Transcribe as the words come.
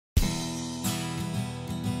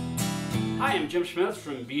Hi, I'm Jim Schmitz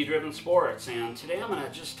from Be Driven Sports, and today I'm going to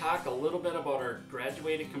just talk a little bit about our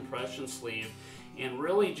graduated compression sleeve and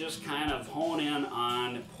really just kind of hone in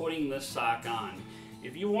on putting this sock on.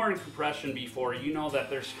 If you've worn compression before, you know that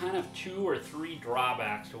there's kind of 2 or 3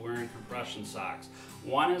 drawbacks to wearing compression socks.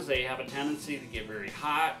 One is they have a tendency to get very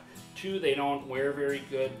hot. 2, they don't wear very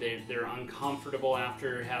good. They're uncomfortable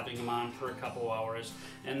after having them on for a couple hours.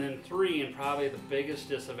 And then 3, and probably the biggest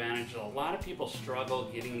disadvantage, is a lot of people struggle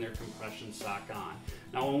getting their compression sock on.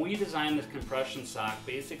 Now when we designed this compression sock,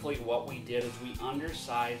 basically what we did is we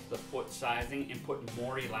undersized the foot sizing and put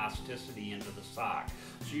more elasticity into the sock.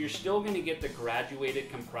 So you're still going to get the graduated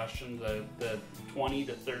compression, the 20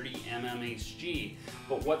 to 30 mmHg,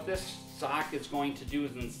 but what this sock is going to do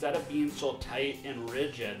is, instead of being so tight and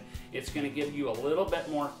rigid, it's going to give you a little bit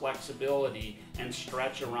more flexibility and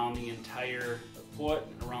stretch around the entire foot,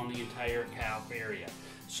 around the entire calf area.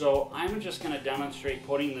 So I'm just going to demonstrate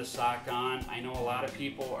putting this sock on. I know a lot of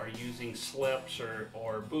people are using slips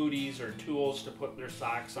or booties or tools to put their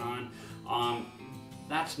socks on.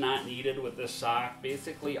 That's not needed with this sock.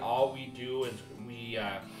 Basically all we do is we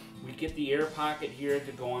get the air pocket here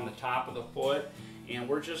to go on the top of the foot, and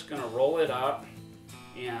we're just going to roll it up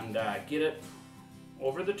and get it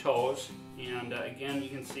over the toes. And again, you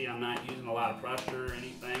can see I'm not using a lot of pressure or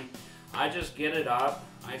anything. I just get it up,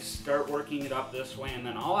 I start working it up this way, and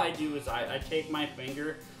then all I do is I take my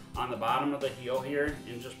finger on the bottom of the heel here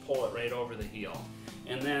and just pull it right over the heel.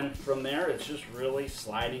 And then from there, it's just really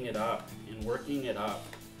sliding it up and working it up.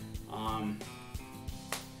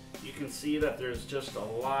 You can see that there's just a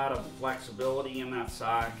lot of flexibility in that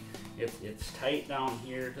sock. It's tight down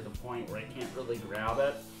here to the point where I can't really grab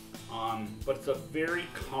it, but it's a very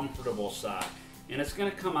comfortable sock. And it's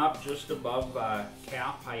going to come up just above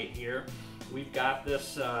calf height here. We've got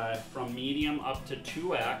this from medium up to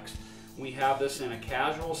 2X. We have this in a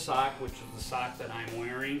casual sock, which is the sock that I'm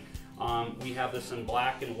wearing. We have this in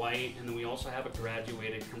black and white, and then we also have a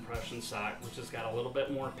graduated compression sock, which has got a little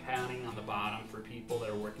bit more padding on the bottom for people that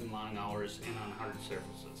are working long hours and on hard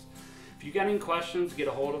surfaces. If you got any questions, get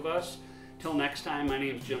a hold of us. Till next time, my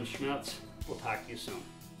name is Jim Schmitz. We'll talk to you soon.